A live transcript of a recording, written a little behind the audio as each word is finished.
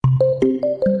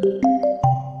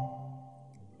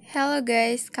Hello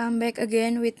guys, come back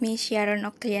again with me Sharon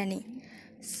Oktriani.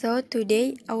 So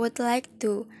today I would like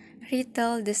to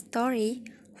retell the story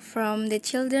from the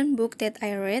children book that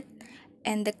I read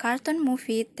and the cartoon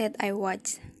movie that I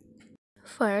watched.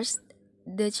 First,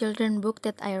 the children book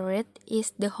that I read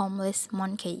is The Homeless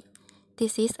Monkey.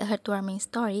 This is a heartwarming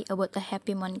story about a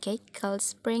happy monkey called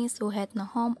Springs who had no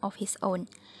home of his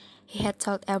own. He had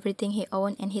sold everything he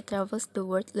owned and he travels the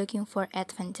world looking for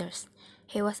adventures.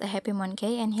 He was a happy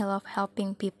monkey and he loved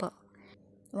helping people.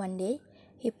 One day,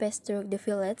 he passed through the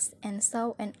village and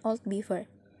saw an old beaver.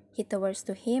 He towards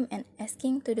to him and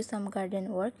asking to do some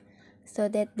garden work so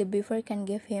that the beaver can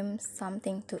give him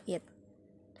something to eat.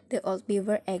 The old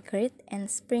beaver agreed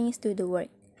and Springs to the work.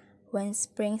 When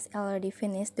Springs already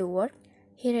finished the work,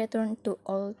 he returned to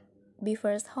old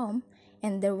beaver's home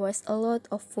and there was a lot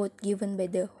of food given by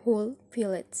the whole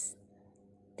village.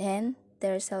 Then they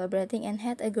were celebrating and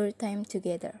had a good time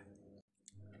together.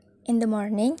 In the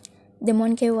morning, the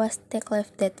monkey was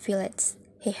left that village.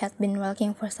 He had been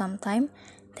walking for some time,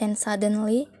 then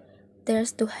suddenly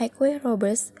there's two highway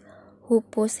robbers who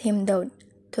pushed him down,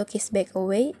 took his bag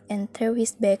away and threw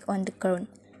his bag on the ground.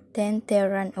 Then they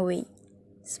ran away.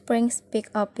 Springs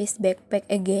picked up his backpack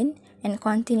again and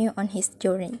continued on his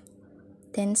journey.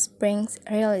 Then Springs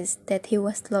realized that he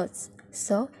was lost,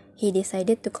 so he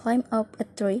decided to climb up a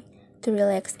tree to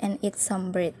relax and eat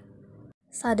some bread.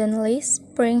 Suddenly,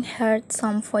 Spring heard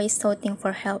some voice shouting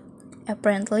for help.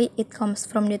 Apparently, it comes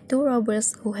from the two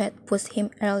robbers who had pushed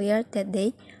him earlier that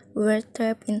day were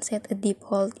trapped inside a deep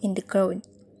hole in the ground.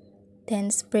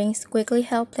 Then Springs quickly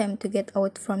helped them to get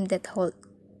out from that hole.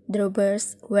 The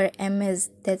robbers were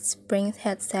amazed that Springs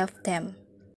had saved them.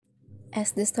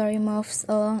 As the story moves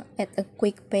along at a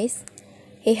quick pace,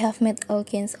 he have met all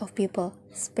kinds of people.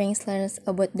 Springs learns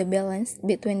about the balance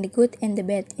between the good and the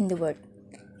bad in the world,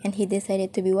 and he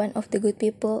decided to be one of the good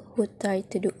people who try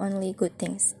to do only good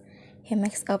things. He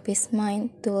makes up his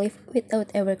mind to live without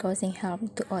ever causing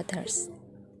harm to others.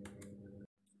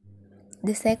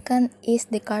 The second is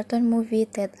the cartoon movie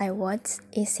that I watched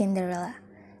is Cinderella.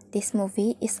 This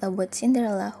movie is about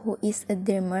Cinderella who is a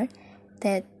dreamer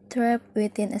that trapped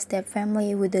within a step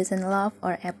family who doesn't love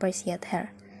or appreciate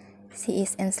her. She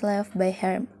is enslaved by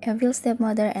her evil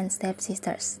stepmother and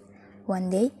stepsisters. One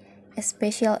day, a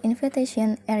special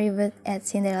invitation arrived at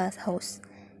Cinderella's house.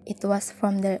 It was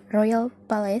from the royal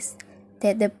palace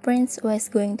that the prince was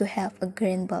going to have a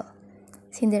grand ball.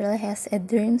 Cinderella has a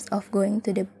dream of going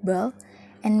to the ball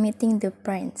and meeting the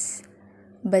prince.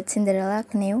 But Cinderella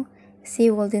knew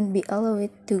she wouldn't be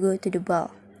allowed to go to the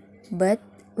ball. But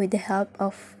with the help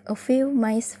of a few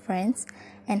mice friends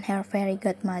and her fairy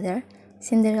godmother,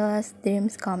 Cinderella's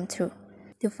dreams come true.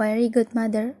 The fairy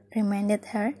godmother reminded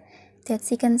her that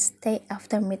she can stay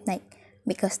after midnight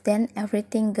because then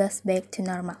everything goes back to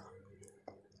normal.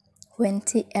 When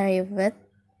she arrived,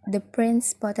 the prince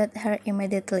spotted her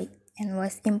immediately and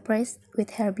was impressed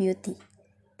with her beauty.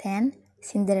 Then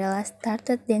Cinderella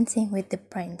started dancing with the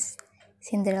prince.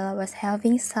 Cinderella was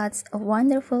having such a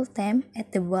wonderful time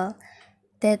at the ball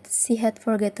that she had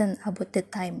forgotten about the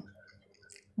time.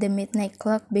 The midnight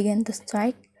clock began to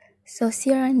strike, so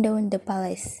she ran down the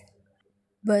palace.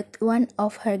 But one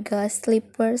of her glass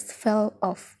slippers fell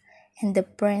off, and the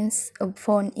prince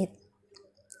found it.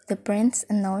 The prince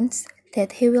announced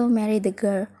that he will marry the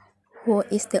girl who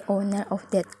is the owner of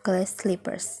that glass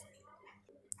slippers.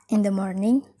 In the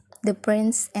morning, the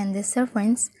prince and the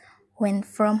servants went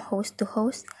from house to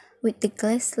house with the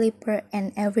glass slipper,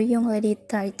 and every young lady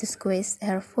tried to squeeze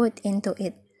her foot into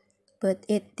it, but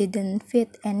it didn't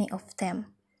fit any of them.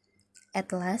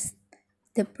 At last,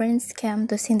 the prince came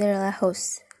to Cinderella's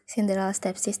house. Cinderella's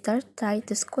stepsister tried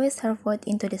to squeeze her foot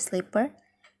into the slipper,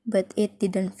 but it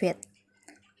didn't fit.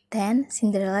 Then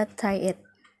Cinderella tried it.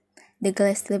 The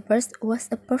glass slippers was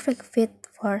a perfect fit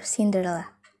for Cinderella.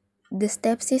 The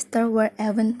stepsisters were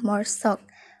even more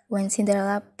shocked when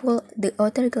Cinderella pulled the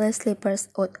other glass slippers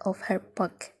out of her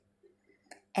pocket.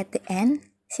 At the end,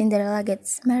 Cinderella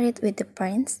gets married with the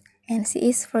prince, and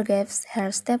she forgives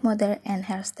her stepmother and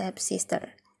her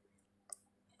stepsister.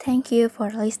 Thank you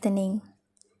for listening.